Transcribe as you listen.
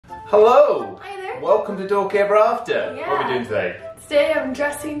Hello! Hi there. Welcome to Dorky Ever After. Yeah. What are we doing today? Today I'm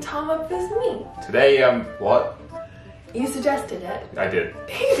dressing Tom up as me. Today, what? You suggested it. I did.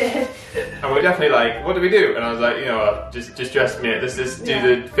 He did. And we're definitely like, what do we do? And I was like, you know what, just dress me. Let's just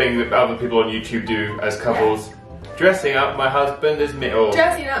do the thing that other people on YouTube do as couples. Yeah. Dressing up my husband as me. Or...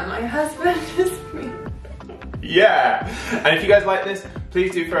 Dressing up my husband as me. Yeah! And if you guys like this,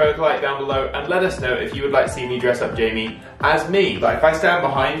 please do throw a like down below and let us know if you would like to see me dress up Jamie as me. Like if I stand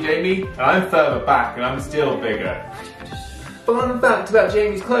behind Jamie and I'm further back and I'm still bigger. Fun fact about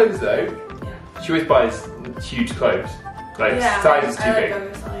Jamie's clothes though, she always buys huge clothes. Like size is too big.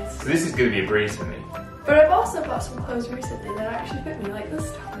 Oversized. So this is going to be a breeze for me. But I've also bought some clothes recently that actually fit me, like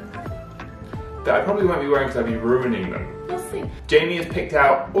this top. That I probably won't be wearing because I'll be ruining them. We'll see. Jamie has picked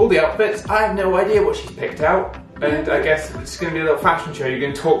out all the outfits. I have no idea what she's picked out. And I guess it's going to be a little fashion show. You're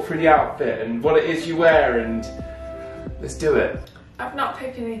going to talk through the outfit and what it is you wear and let's do it. I've not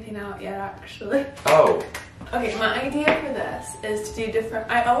picked anything out yet actually. Oh. Okay, my idea for this is to do different...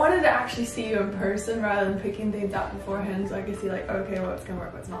 I wanted to actually see you in person rather than picking things out beforehand so I could see like, okay, what's going to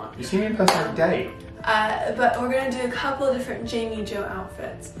work, what's not. You see me in person every day. But we're going to do a couple of different Jamie Jo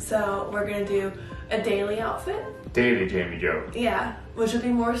outfits. So we're going to do a daily outfit. Daily Jamie Jo. Yeah, which will be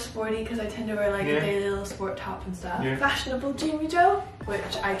more sporty because I tend to wear like a daily little sport top and stuff. Yeah. Fashionable Jamie Jo,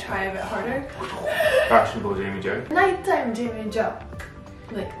 which I try a bit harder. Fashionable Jamie Jo. Nighttime Jamie Jo.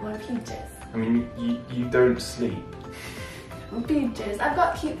 Like my PJs. I mean, you don't sleep. PJs. I've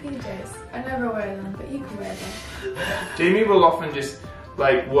got cute PJs. I never wear them, but you can wear them. Jamie will often just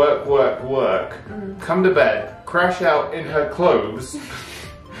like work, come to bed, crash out in her clothes,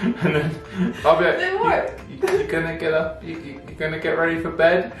 and then I'll be like, they work. You're gonna get up, you're gonna get ready for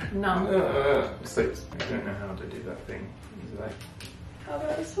bed? No. Sleep. I don't know how to do that thing. Like, how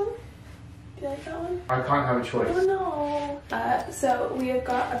about this one? Do you like that one? I can't have a choice. Oh no. So we have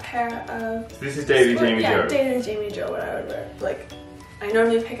got a pair of... So this is Daily Jamie Jo. Yeah, Daily Jamie Jo, what I would wear. Like, I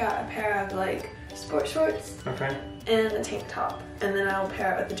normally pick out a pair of like sport shorts. Okay. And a tank top. And then I'll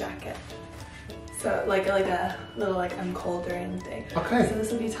pair it with a jacket. So like a little like I'm cold during the day. Okay. So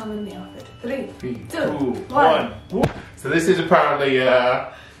this will be Tom in the outfit. 3, 2, 1. So this is apparently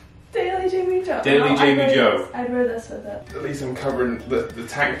Daily Jamie Jo. Daily Jamie Jo. I'd wear this with it. At least I'm covering the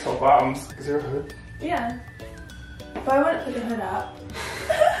tank top arms. Is there a hood? Yeah. But I wouldn't put the hood up.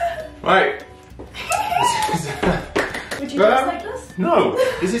 Right. Would you dress like this? No.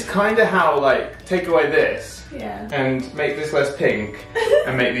 This is kind of how like take away this. Yeah. And make this less pink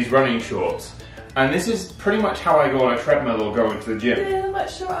and make these running shorts. And this is pretty much how I go on a treadmill or go into the gym. Is it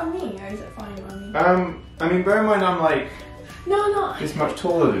much short on me or is it fine on me? I mean, bear in mind I'm like no. this much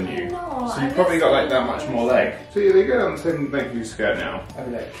taller than you. No, So you've probably got like that much more leg. So yeah, they go on the same length of your skirt now. I'd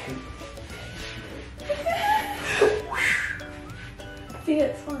be like, See,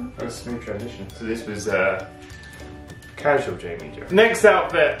 it's fun. that was a smooth transition. So this was casual Jamie Jo. Next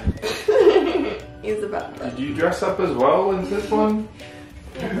outfit. Use the button. Did you dress up as well in this one?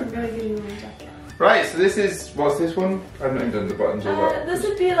 Yeah, I'm gonna give you my jacket. Right, so this is, what's this one? I haven't even done the buttons or what. This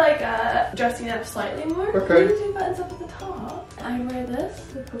would be like dressing up slightly more. Okay. Maybe 2 buttons up at the top. I wear this,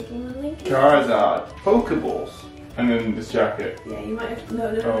 the Pokemon Link. Charizard. Pokeballs. And then this jacket. Yeah, you might have to,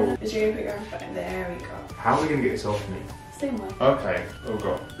 no. Is you're gonna put your arms back. There we go. How are we going to get this off me? Same way. Okay. Oh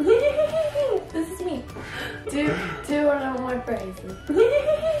god. This is me. Do one of my phrases.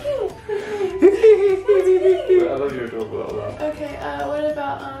 I love your adorable little laugh. Okay, what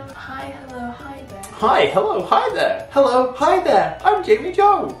about hi, hello, hi there? Hi, hello, hi there. Hello, hi there. I'm Jamie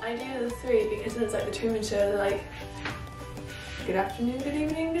Jo. I do the 3 because it's like the Truman Show. They're like, good afternoon, good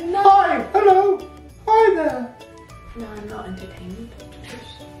evening, good night. Hi, hello, hi there. No, I'm not entertainment.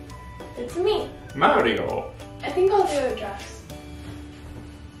 It's me. Mario. I think I'll do a dress.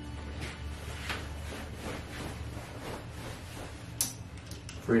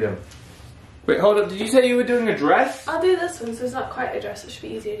 Freedom. Wait, hold up. Did you say you were doing a dress? I'll do this one, so it's not quite a dress. It should be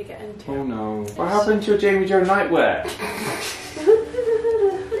easier to get into. Oh no. What happened to your Jamie Jo nightwear?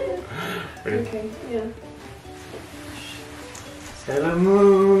 Okay, yeah. Sailor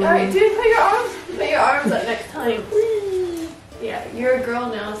Moon. Alright, dude, put your arms up next time. Yeah, you're a girl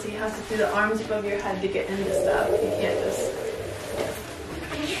now, so you have to do the arms above your head to get into stuff. You can't just...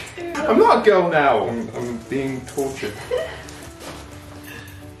 I'm not a girl now. I'm being tortured.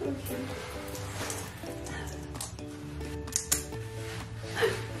 Okay.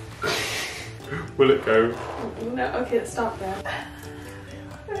 Will it go? No, okay, stop there.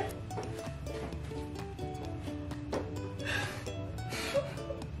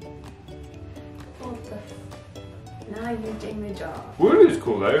 Now you Jamie Jo. Wooloo's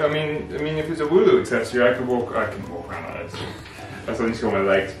cool though. I mean, if it's a Wooloo accessory, I can walk around like this. That's when she's got my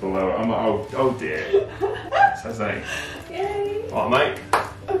legs below. I'm like, oh dear. So I was like, yay. what, mate?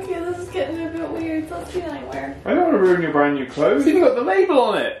 Okay, this is getting a bit weird. So let's do nightwear. I don't want to ruin your brand new clothes. You've got the label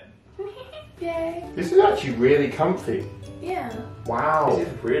on it. Yay. This is actually really comfy. Yeah. Wow. This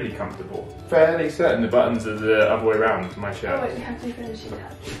is really comfortable. Fairly certain the buttons are the other way around to my shirt. Oh wait, we have to finish it now.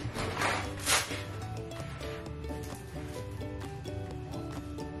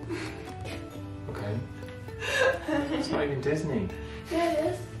 Okay. It's not even Disney. Yeah,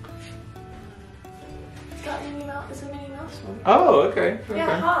 it is. It's got Minnie Mouse. It's a Minnie Mouse one. Oh, okay.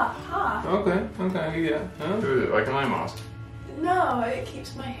 Yeah, ha. Okay, yeah. Oh. Is it like an eye mask? No, it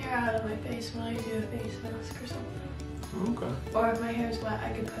keeps my hair out of my face when I do a face mask or something. Okay. Or if my hair is wet,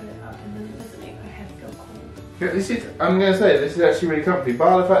 I can put it up and then it doesn't make my head feel cold. Yeah, this is, I'm going to say, this is actually really comfy.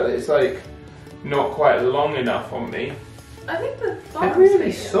 Bar the fact that it's like, not quite long enough on me. I think the They're bottom's really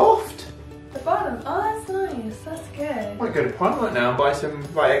good. soft. The bottom, oh that's nice, that's good. I might go to Primark now and buy some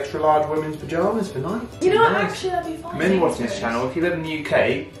like extra large women's pyjamas for night. You know what, Nice. actually that'd be fun. Men watching this channel, if you live in the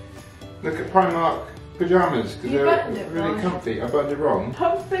UK, look at Primark pyjamas because You they're buttoned it really wrong. comfy. I buttoned it wrong.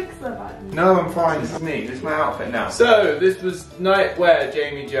 Don't fix the button. No, I'm fine. This is me. This is my outfit now. So, this was nightwear,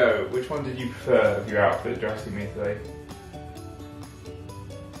 Jamie Joe. Which one did you prefer of your outfit dressing me today?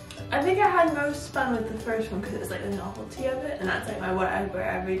 I think I had most fun with the first one because it was like the novelty of it, and that's like my what I wear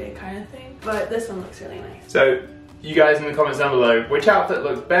every day kind of thing. But this one looks really nice. So, you guys in the comments down below, which outfit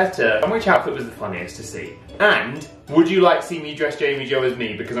looked better and which outfit was the funniest to see? And, would you like to see me dress Jamie Joe as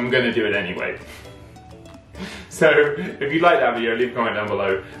me? Because I'm going to do it anyway. So, if you like that video, leave a comment down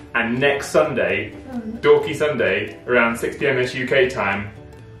below. And next Sunday, Dorky Sunday, around 6 PM ish UK time,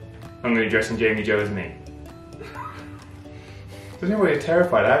 I'm going to be dressing Jamie Joe as me. There's no way you're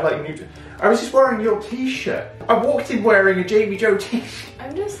terrified. I have like new. I was just wearing your t-shirt. I walked in wearing a Jamie Joe t-shirt.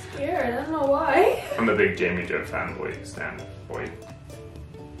 I'm just scared, I don't know why. I'm a big Jamie Joe fanboy, stan boy.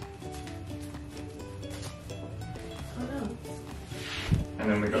 Oh no. And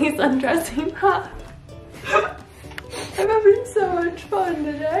then we got. He's undressing hot. I'm having so much fun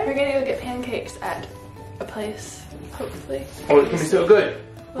today. We're gonna go get pancakes at a place, hopefully. Oh, it's gonna be so good.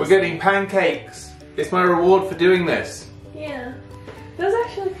 We're getting pancakes. It's my reward for doing this. Yeah. Those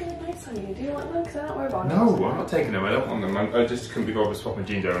actually look really nice on you. Do you want them? Because I don't wear bottoms. No, I'm not taking them. I don't want them. I just couldn't be bothered to swap my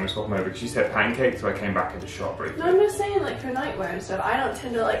jeans over. I'm gonna swap them over because you said pancakes, so I came back into shop briefly. No, I'm just saying like for nightwear and stuff. I don't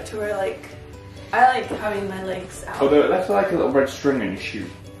tend to like to wear like. I like having my legs out. Although it left like a little red string in your shoe.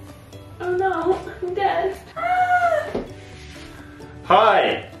 Oh no, I'm dead. Ah!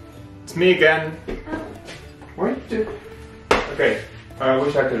 Hi, it's me again. Oh. What did you do? Okay, I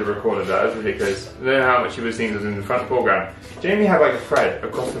wish I could have recorded that. That's ridiculous. I don't know how much you would have seen was in the front foreground. Jamie had like a thread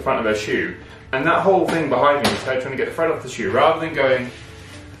across the front of her shoe, and that whole thing behind me was her trying to get the thread off the shoe, rather than going,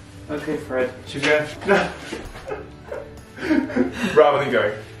 okay, Fred. She was going, no. Rather than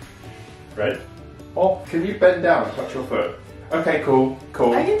going, Fred. Oh, can you bend down and touch your foot? Okay, cool.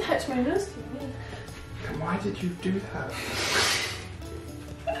 I can touch my nose to me. Then why did you do that?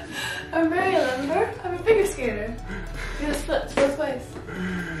 I'm very limber. I'm a figure skater. You just split both ways.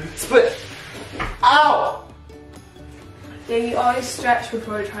 Split! Ow! Yeah, you always stretch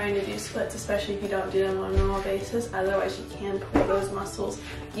before trying to do splits, especially if you don't do them on a normal basis. Otherwise, you can pull those muscles.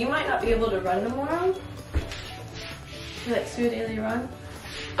 You might not be able to run tomorrow. Like, do a daily run.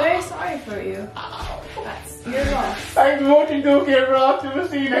 Very sorry for you. That's your loss. Thanks for watching Dorky and Raft. We'll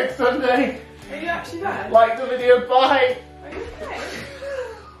see you next Sunday. Are you actually bad? Like the video, bye! Are you okay?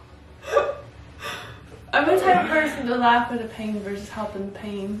 I'm the type of person to laugh at a pain versus helping the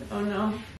pain. Oh no.